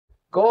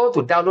Go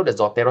to download the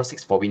Zotero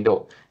 6 for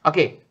Windows.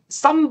 Okay,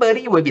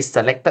 somebody will be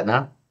selected.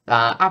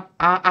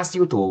 Ask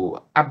you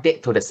to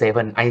update to the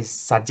 7. I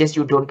suggest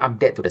you don't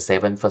update to the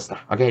 7 first.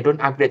 Okay,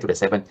 don't upgrade to the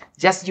 7.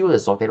 Just use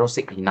the Zotero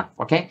 6 enough.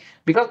 Okay,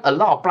 because a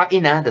lot of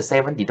plugin, the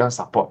 7 they don't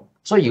support.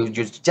 So you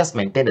just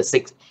maintain the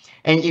 6.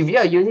 And if you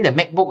are using the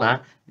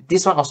MacBook,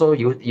 this one also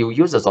you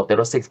use the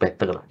Zotero 6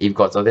 better. If you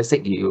got Zotero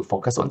 6, you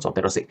focus on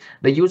Zotero 6.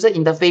 The user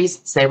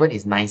interface 7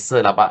 is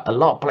nicer, but a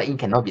lot of plugin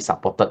cannot be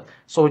supported.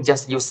 So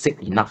just use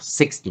 6 enough.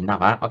 6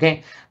 enough.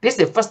 Okay. This is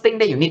the first thing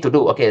that you need to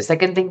do. Okay. The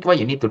second thing what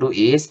you need to do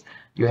is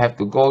you have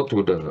to go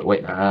to the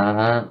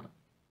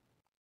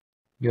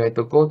you have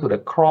to go to the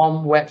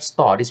Chrome Web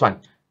Store. This one.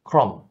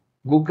 Chrome.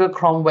 Google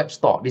Chrome Web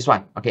Store. This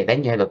one. Okay.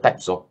 Then you have to type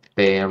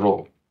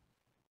Zotero.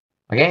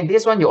 Okay,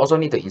 this one you also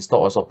need to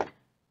install also.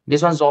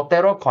 This one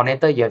Zotero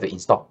connector you have to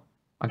install.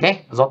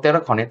 Okay,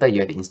 Zotero connector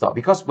you have to install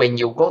because when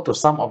you go to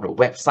some of the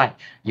website,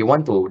 you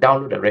want to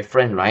download the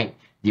reference, right?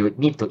 You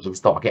need to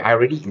install. Okay, I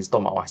already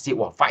installed my one. See,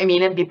 wow, 5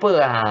 million people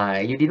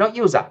you did not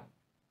use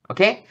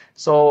Okay,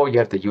 so you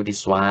have to use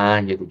this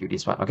one. You have to use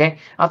this one. Okay,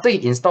 after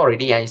you install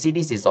already, you see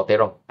this is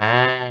Zotero.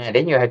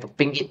 Then you have to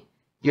ping it.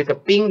 You have to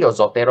ping your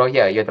Zotero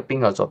here. You have to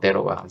ping your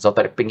Zotero.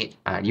 Zotero ping it.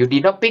 You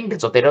did not ping the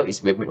Zotero,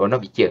 it will not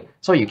be here.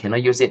 So you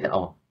cannot use it at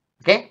all.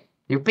 Okay?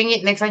 You ping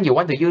it next time you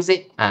want to use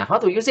it. How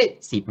to use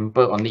it?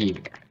 Simple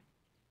only.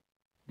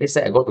 Let's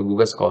say I go to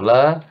Google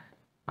Scholar.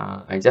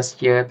 I just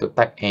here to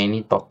type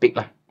any topic.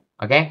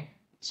 Okay?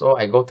 So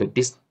I go to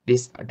this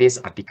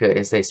article.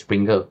 Let's say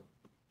Springer.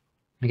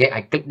 Okay,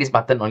 I click this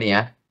button only.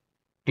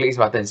 Click this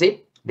button.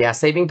 See? They are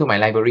saving to my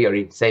library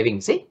already.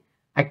 Saving. See?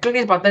 I click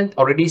this button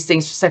already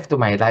saying save to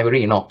my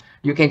library.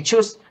 You can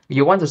choose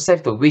you want to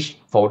save to which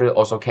folder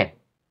also can.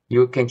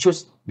 You can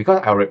choose because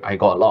I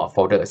got a lot of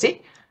folders.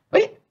 See,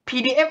 wait,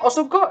 PDF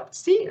also got.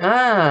 See,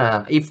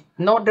 if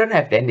no don't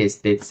have then they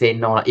say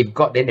no. If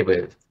got then they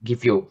will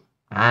give you.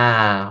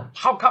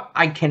 How come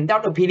I can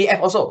download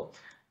PDF also?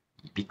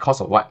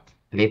 Because of what?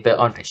 Later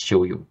on I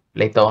show you.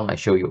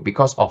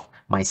 Because of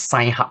my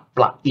Sci-Hub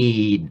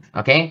plugin.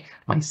 Okay,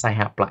 my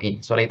Sci-Hub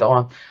plugin. So later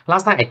on,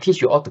 last time I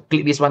teach you all to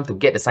click this one to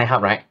get the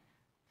Sci-Hub, right?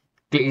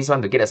 Click this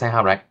one to get the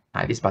Sci-Hub, right?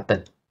 This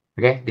button.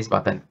 Okay, this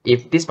button.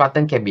 If this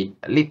button can be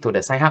lead to the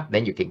Sci-Hub,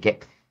 then you can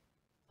get.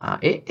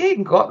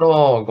 Got.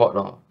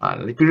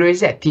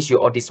 Previously I teach you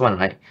all this one,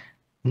 right?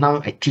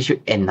 Now I teach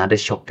you another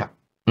shortcut.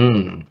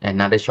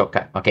 Another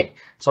shortcut. Okay,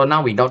 so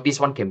now we know this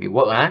one can be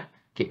work.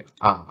 Okay,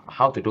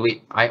 how to do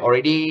it? I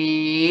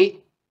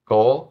already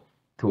go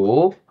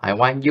to, I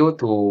want you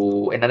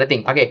to, another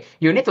thing. Okay,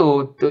 you need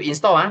to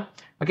install.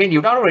 Okay,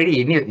 you download already,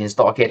 you need to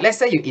install. Okay, let's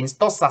say you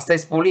install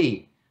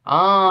successfully.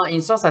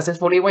 Install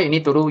successfully, what you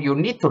need to do? You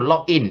need to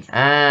log in.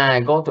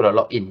 Go to the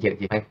login here.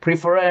 My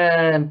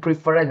preference,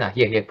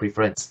 here,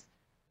 preference.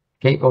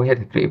 Okay, go ahead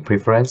and click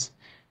preference.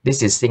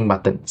 This is sync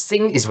button.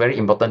 Sync is very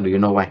important. Do you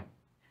know why?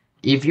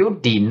 If you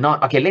did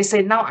not, okay, let's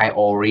say now I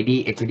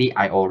already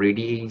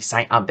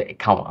signed up the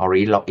account,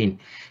 already logged in.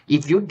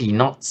 If you did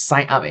not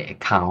sign up an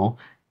account,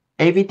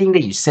 everything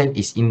that you save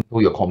is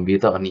into your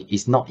computer only.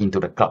 It's not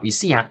into the cloud. You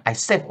see, I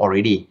saved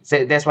already.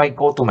 So that's why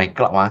go to my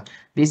cloud.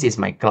 This is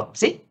my cloud.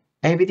 See,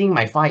 everything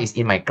my file is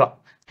in my cloud.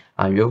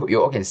 You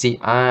all can see.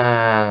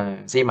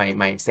 See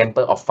my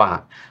sample of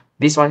file.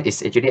 This one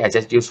is actually I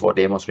just use for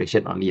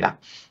demonstration only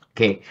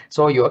Okay,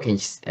 so you all can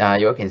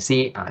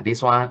see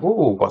this one.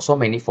 Oh, got so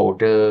many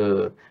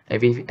folder.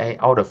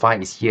 All the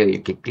file is here. You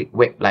can click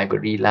web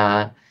library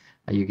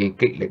you can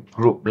click the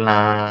group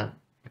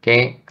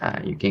okay,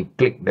 you can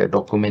click the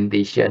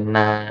documentation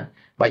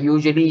but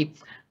usually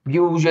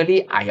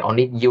I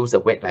only use the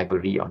web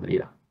library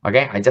only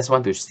Okay, I just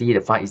want to see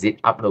the file, is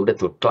it uploaded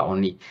to cloud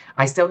only.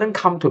 I seldom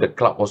come to the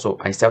cloud also.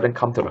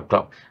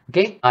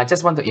 Okay, I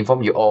just want to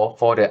inform you all,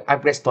 for the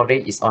upgrade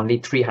storage is only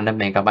 300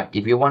 megabyte.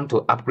 If you want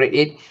to upgrade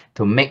it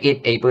to make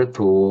it able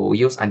to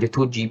use until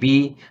 2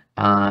 GB,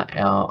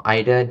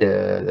 either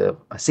the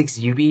 6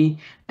 GB,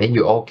 then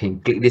you all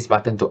can click this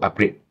button to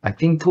upgrade. I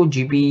think 2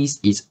 GB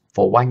is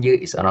for 1 year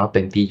is around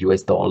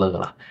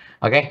 $20.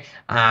 Okay,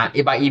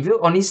 but if you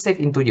only save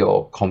into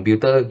your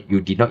computer,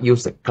 you did not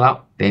use the cloud,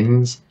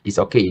 then it's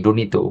okay. You don't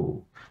need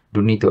to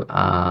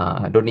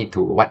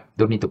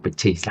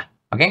purchase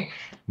Okay,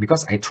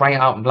 because I try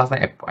out last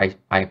time.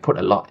 I put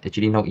a lot.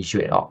 Actually, no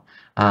issue at all.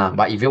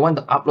 But if you want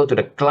to upload to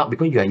the cloud,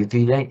 because you are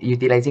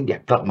utilizing their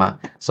cloud,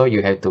 so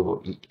you have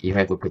to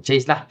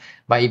purchase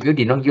But if you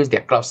did not use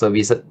their cloud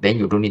services, then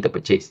you don't need to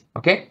purchase.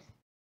 Okay.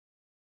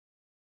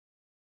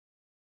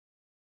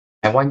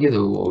 I want you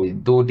to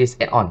do this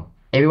add-on.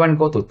 Everyone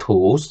go to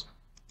tools,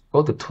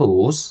 go to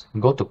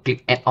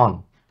click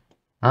add-on.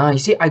 You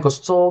see, I got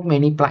so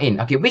many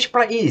plugin. Okay, which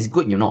plugin is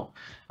good?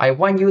 I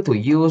want you to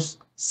use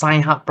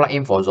Sci-Hub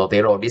plugin for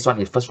Zotero. This one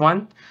is first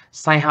one.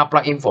 Sci-Hub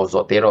plugin for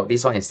Zotero.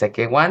 This one is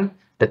second one.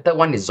 The third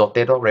one is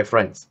Zotero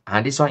reference.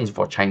 This one is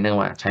for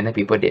China. China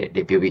people they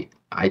build it.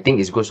 I think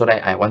it's good, so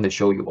that I want to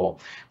show you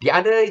all. The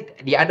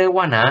other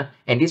one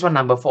and this one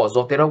number 4,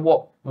 Zotero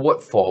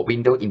work for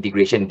Windows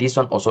integration. This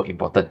one also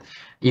important.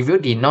 If you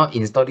did not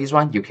install this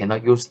one, you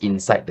cannot use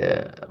inside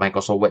the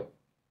Microsoft Word.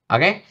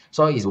 Okay,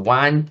 so it's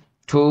 1,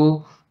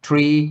 2,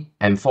 3,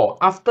 and 4.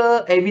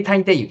 After every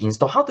time that you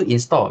install, how to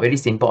install? Very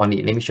simple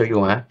only. Let me show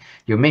you.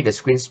 You make the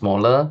screen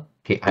smaller.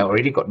 Okay, I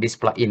already got this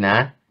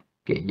plugin.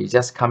 Okay, you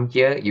just come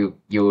here. You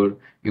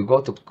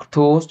go to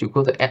tools. You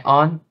go to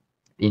add-on.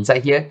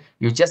 Inside here,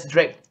 you just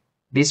drag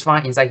this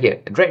file inside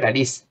here. Drag like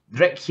this.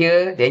 Drag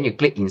here. Then you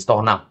click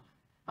install now.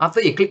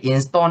 After you click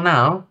install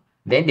now,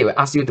 then they will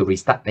ask you to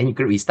restart. Then you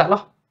click restart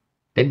lor.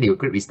 Then they will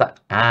click restart.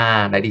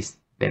 Like this.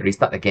 Then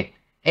restart again.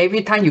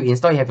 Every time you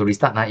install, you have to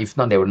restart. If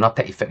not, they will not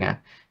take effect.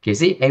 Okay,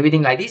 see,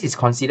 everything like this is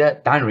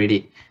considered done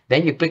already.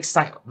 Then you click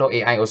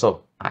Scite.ai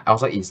also.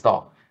 Also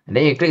install. And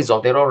then you click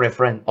Zotero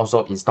reference,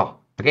 also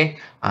install. Okay.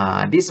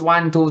 This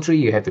 1, 2, 3,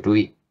 you have to do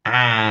it.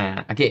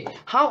 Okay.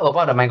 How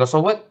about the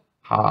Microsoft Word?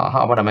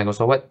 How about the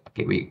Microsoft Word?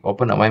 Okay, we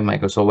open up my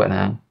Microsoft Word.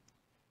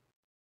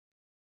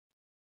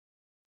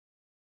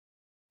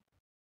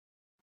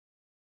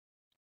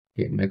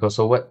 Okay,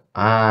 Microsoft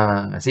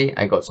Word. See,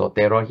 I got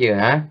Zotero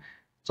here.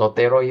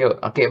 Zotero here.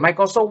 Okay,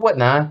 Microsoft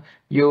Word.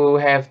 You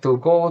have to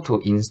go to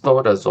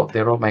install the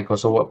Zotero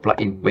Microsoft Word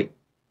plugin. Wait.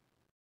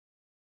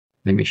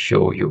 Let me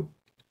show you.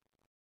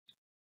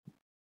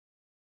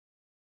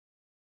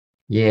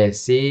 Yeah,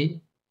 see,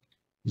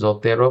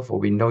 Zotero for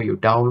Windows, you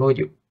download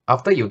you.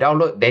 After you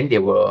download, then they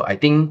will, I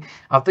think,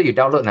 after you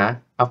download,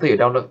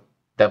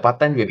 the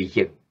button will be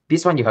here.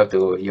 This one you have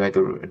to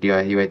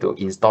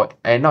install.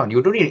 No,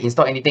 you don't need to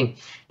install anything.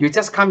 You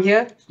just come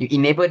here, you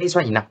enable this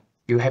one enough.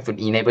 You have to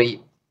enable it.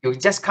 You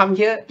just come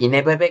here,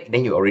 enable back,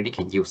 then you already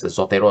can use the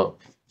Zotero.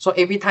 So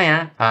every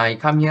time I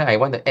come here, I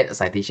want to add a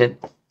citation.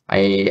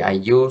 I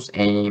use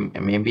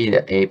maybe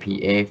the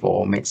APA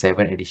for Mate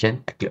 7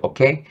 edition. I click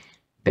OK.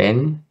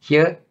 Then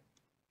here,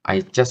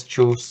 I just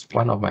choose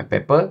one of my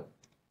paper.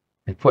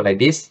 I put like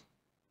this.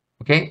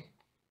 Okay.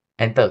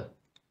 Enter.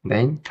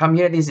 Then come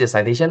here. This is the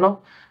citation.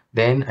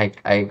 Then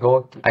I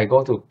go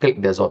to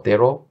click the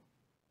Zotero.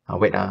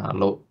 Wait.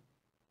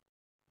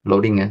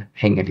 Loading.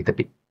 Hang a little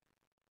bit.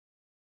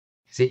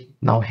 See,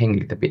 now hang a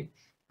little bit.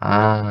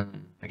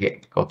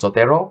 Okay. Go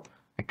Zotero.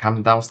 I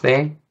come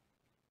downstairs.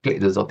 Click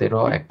the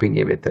Zotero. I bring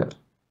it better.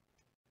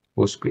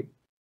 Full screen.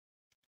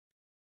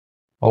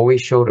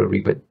 Always show the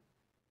ribbon.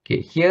 Okay,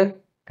 here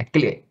I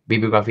click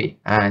bibliography.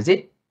 Is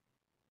it?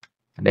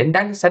 And then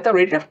done, settle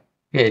already.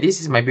 Okay, this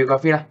is my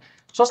bibliography.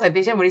 So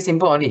citation very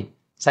simple only.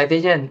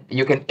 Citation,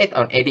 you can add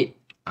or edit.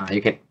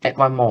 You can add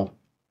one more.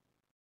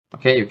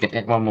 Okay, you can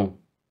add one more.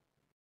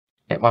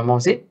 Add one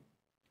more, see?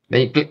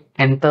 Then you click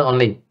enter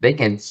only. Then you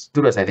can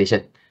do the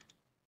citation.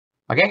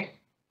 Okay?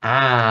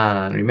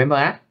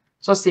 Remember,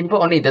 so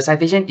simple only. The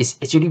citation is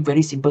actually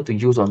very simple to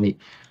use only.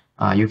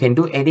 You can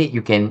do edit.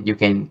 You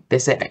can.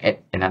 Let's say I add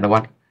another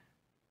one.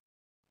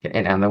 Can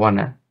add another one.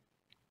 Add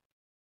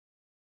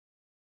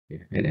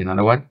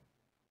another one.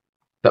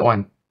 Third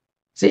one.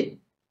 See?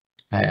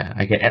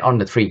 I can add on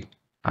the 3.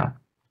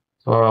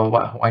 So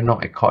why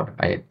not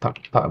I talk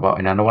about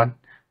another one.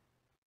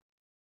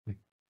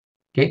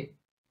 Okay.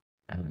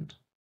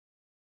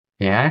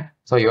 Yeah.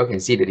 So you all can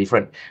see the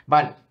difference.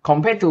 But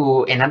compared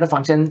to another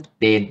function,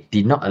 they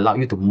did not allow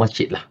you to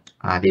merge it.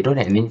 They don't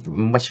have any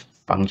merge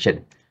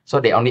function. So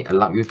they only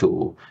allow you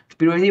to,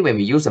 previously when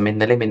we use the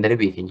Mendeley,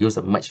 we can use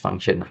the merge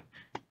function.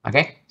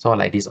 Okay, so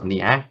like this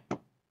only.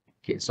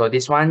 Okay, so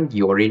this one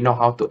you already know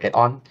how to add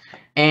on.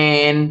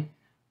 And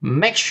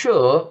make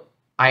sure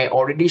I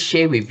already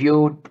share with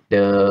you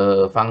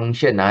the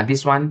function.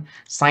 This one,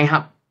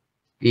 Sci-Hub,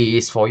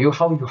 is for you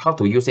how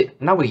to use it.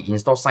 Now we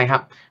install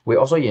Sci-Hub. We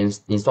also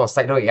install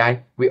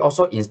Scite.ai. We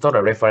also install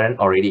the reference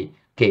already.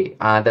 Okay,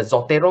 the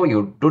Zotero,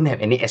 you don't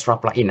have any extra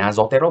plugin.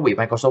 Zotero with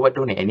Microsoft Word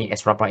don't have any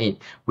extra plugin.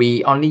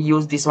 We only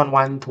use this one,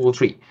 1, 2,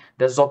 3.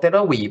 The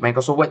Zotero with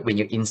Microsoft Word, when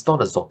you install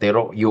the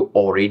Zotero, you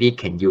already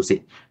can use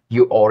it.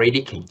 You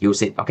already can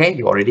use it. Okay,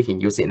 you already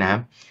can use it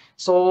now.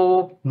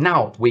 So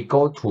now we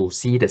go to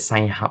see the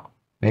Sci-Hub.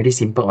 Very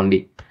simple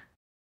only.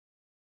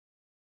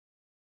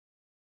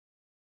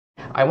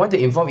 I want to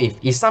inform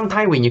if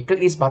sometime when you click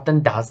this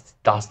button does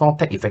not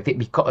take effective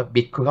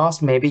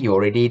because maybe you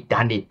already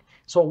done it.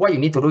 So what you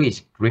need to do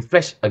is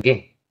refresh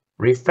again.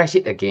 Refresh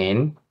it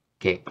again.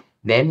 Okay.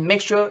 Then make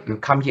sure you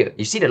come here.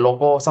 You see the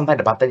logo, sometimes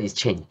the button is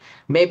changed.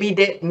 Maybe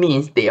that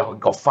means they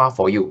got file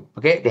for you.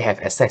 Okay, they have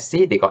access.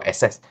 See, they got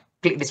access.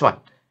 Click this one.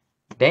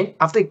 Then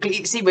after you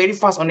click, see very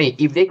fast only.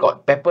 If they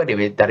got paper, they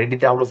will directly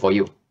download for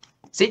you.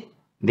 See,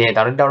 they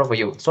directly download for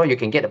you. So you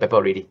can get the paper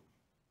already.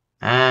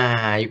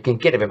 You can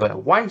get the paper.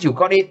 Once you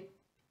got it,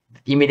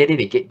 immediately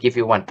they give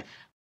you one.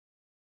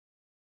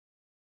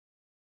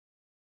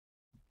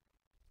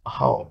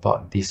 How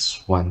about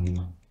this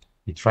one?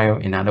 We try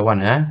another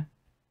one.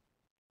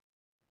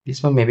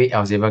 This one maybe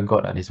Elzevir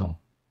got this one.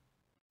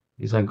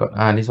 This one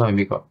got this one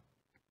maybe got.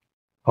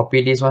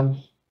 Copy this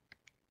one.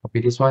 Copy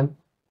this one.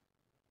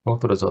 Go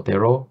to the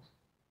Zotero.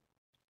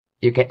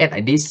 You can add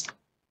like this.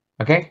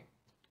 Okay.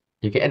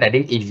 You can add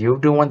like this if you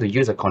don't want to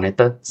use a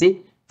connector.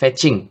 See?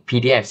 Fetching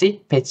PDF.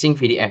 See? Fetching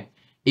PDF.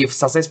 If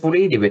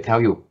successfully, they will tell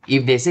you.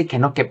 If they say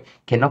cannot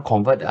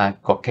convert,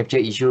 got capture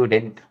issue,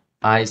 then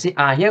you see,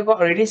 here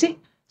got already, see?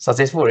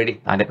 Successful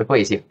already. The paper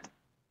is here.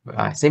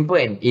 Simple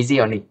and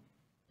easy only.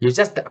 You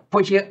just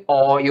put here,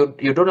 or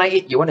you don't like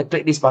it, you want to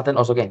click this button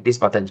also can. This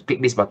button,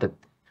 click this button.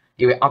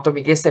 It will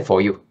automatically set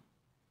for you.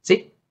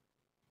 See?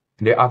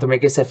 They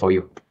automatically set for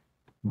you.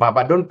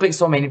 But don't click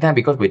so many times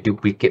because we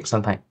duplicate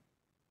sometimes.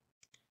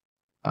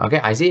 Okay,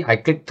 I see I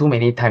click too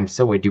many times,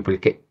 so we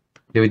duplicate.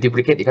 They will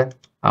duplicate because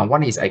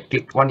one is I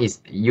click, one is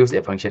use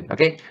a function.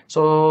 Okay,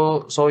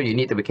 so you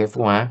need to be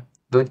careful.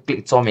 Don't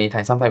click so many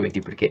times, sometimes we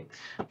duplicate.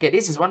 Okay,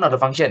 this is one of the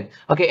function.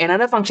 Okay,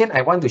 another function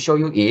I want to show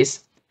you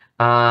is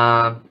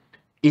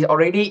is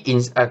already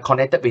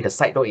connected with the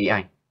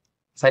Scite.ai.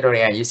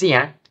 Scite.ai, you see,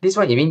 this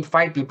one, it means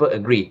 5 people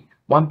agree,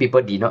 1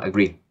 people did not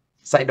agree.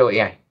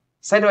 Scite.ai.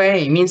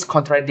 Scite.ai means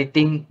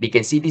contradicting. They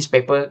can see this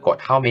paper got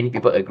how many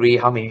people agree,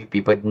 how many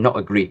people not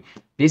agree.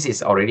 This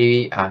is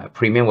already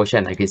premium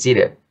version. I can see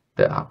the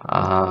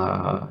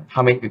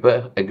how many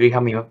people agree, how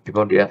many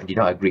people did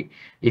not agree.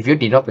 If you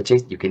did not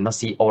purchase, you cannot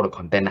see all the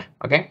content.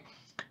 Okay.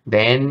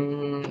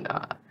 Then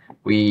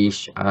we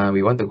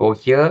want to go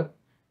here.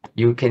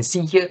 You can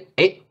see here,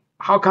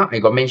 how come I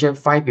got mentioned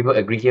 5 people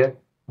agree here,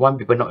 1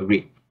 people not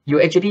agree? You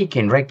actually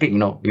can right click,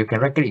 you can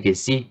right click, you can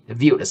see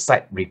view the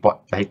site report.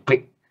 Right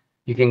click,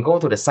 you can go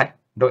to the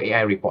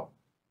Scite.ai report.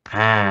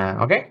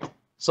 Okay.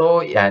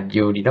 So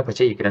you did not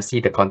purchase, you cannot see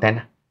the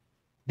content.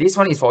 This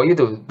one is for you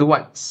to do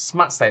what?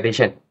 Smart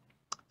citation.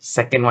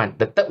 Second one.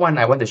 The third one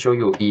I want to show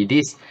you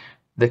is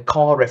the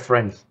core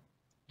reference.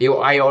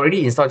 I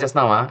already installed just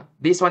now.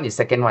 This one is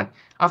second one.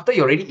 After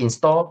you already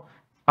install,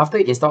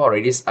 install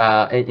the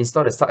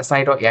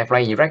Scite.ai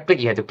plugin, you right click,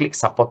 you have to click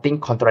supporting,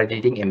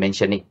 contradicting, and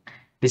mentioning.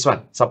 This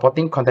one,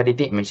 supporting,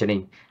 contradicting, and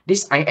mentioning.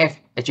 This IF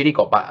actually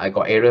I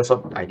got error,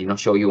 so I did not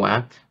show you.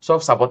 So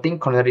supporting,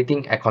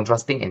 contradicting, and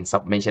contrasting, and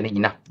mentioning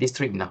enough. These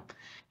 3 enough.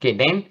 Okay,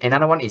 then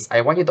another one is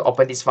I want you to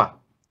open this file.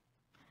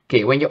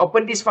 Okay, when you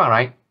open this file,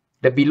 right,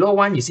 the below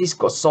one, you see it's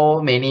got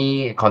so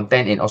many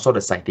content and also the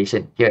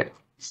citation here.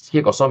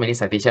 Here got so many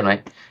citation,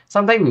 right?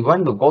 Sometimes we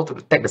want to go to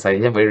take the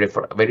citation very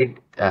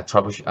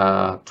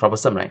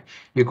troublesome, right?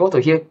 You go to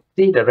here,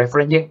 see the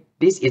reference here.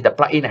 This is the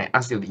plugin I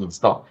asked you to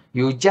install.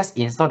 You just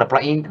install the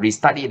plugin,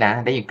 restart it,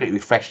 then you click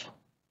refresh.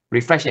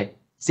 Refresh it.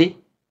 See,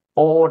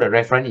 all the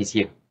reference is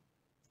here.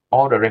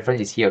 All the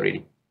reference is here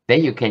already.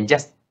 Then you can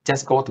just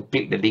go to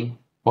click the link.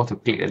 Go to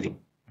click the link.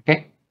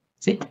 Okay.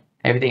 See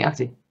everything else.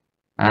 See.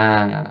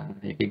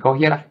 You can go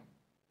here lah.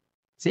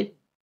 See.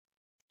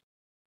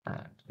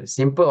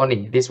 Simple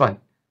only, this one.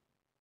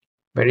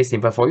 Very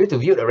simple for you to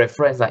view the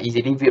reference,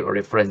 easily view the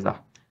reference.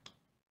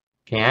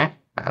 Okay,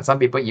 some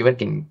people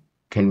even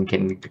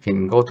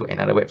can go to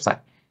another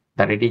website,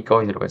 directly go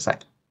into the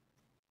website.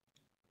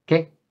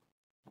 Okay,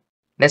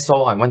 that's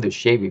all I want to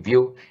share with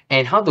you.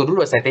 And how to do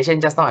the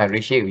citation, just now I already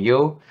shared with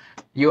you.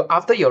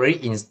 After you already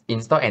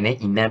install and then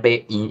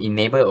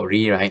enable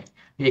already, right?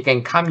 You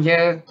can come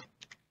here.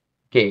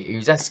 Okay,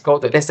 you just go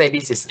to, let's say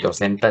this is your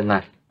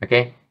sentence.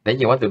 Okay, then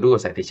you want to do a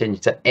citation, you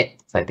just add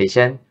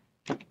citation.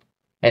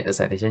 Add the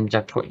citation,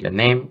 just put your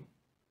name,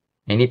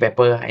 any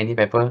paper. If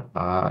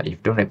you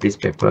don't have this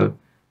paper,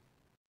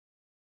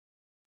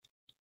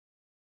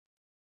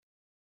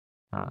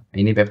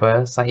 any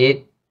paper, cite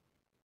it.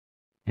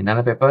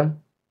 Another paper,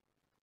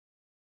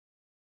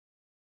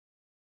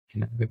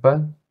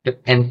 just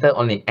enter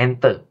only,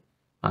 enter.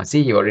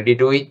 See, you already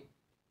do it.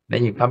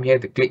 Then you come here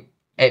to click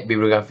add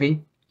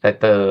bibliography,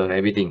 title,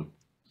 everything.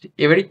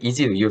 Very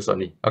easy to use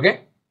only.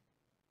 Okay,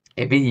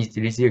 very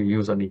easy to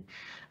use only.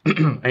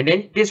 And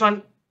then this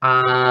one,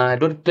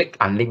 don't click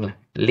unlink,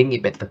 link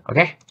it better.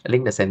 Okay,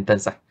 link the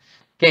sentence.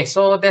 Okay,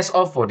 so that's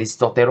all for this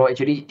Zotero.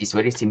 Actually, it's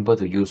very simple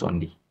to use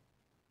only.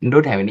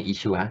 Don't have any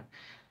issue.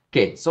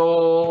 Okay,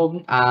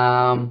 so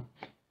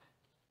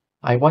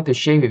I want to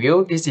share with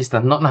you. This is the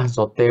not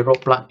Zotero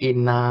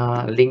plugin.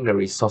 Link the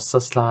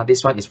resources.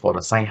 This one is for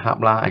the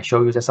Sci-Hub. I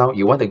show you just how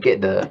you want to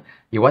get the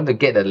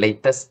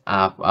latest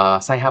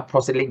Sci-Hub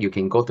process link. You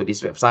can go to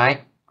this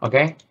website.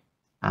 Okay.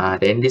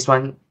 Then this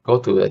one, go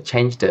to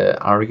change the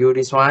RU,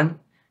 this one.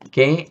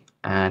 Okay,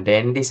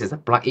 then this is a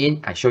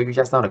plugin. I show you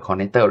just now the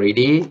connector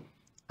already.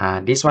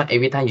 This one,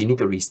 every time you need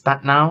to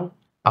restart now.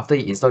 After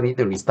you install, you need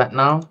to restart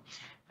now.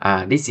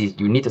 This is,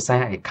 you need to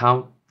sign an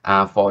account.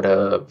 For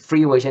the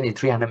free version is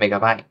 300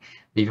 megabyte.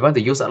 If you want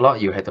to use a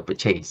lot, you have to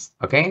purchase.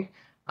 Okay.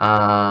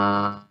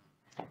 And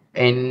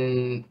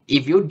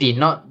if you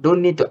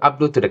don't need to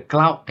upload to the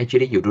cloud,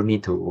 actually you don't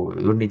need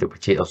to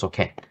purchase also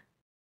can.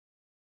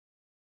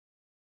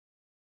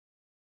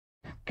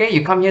 Okay,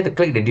 you come here to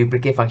click the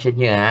duplicate function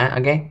here.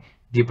 Okay,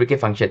 duplicate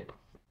function.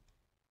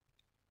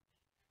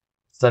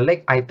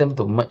 Select item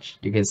to merge.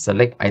 You can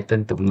select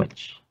item to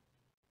merge.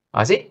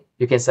 See,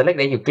 you can select,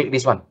 then you click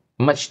this one,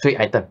 merge 3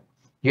 items.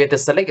 You have to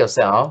select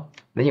yourself,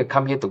 then you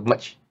come here to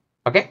merge.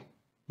 Okay,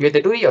 you have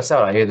to do it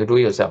yourself.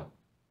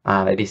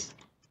 Like this.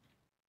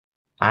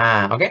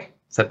 Okay,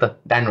 settle,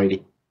 done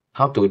already.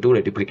 How to do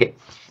the duplicate?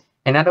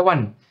 Another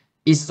one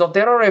is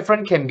Zotero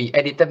reference can be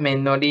edited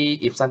manually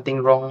if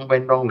something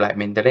went wrong like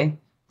mentally.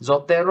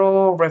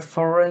 Zotero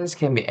reference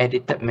can be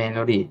edited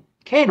manually.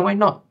 Can, why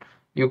not?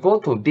 You go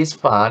to this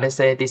file, let's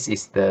say this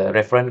is the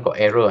reference got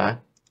error.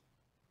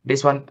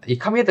 This one, you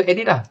come here to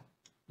edit lah.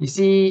 You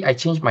see, I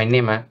changed my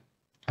name,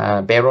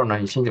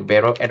 Baron, you change the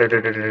Baron,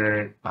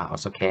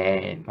 also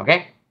can,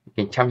 okay? You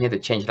can come here to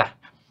change lah.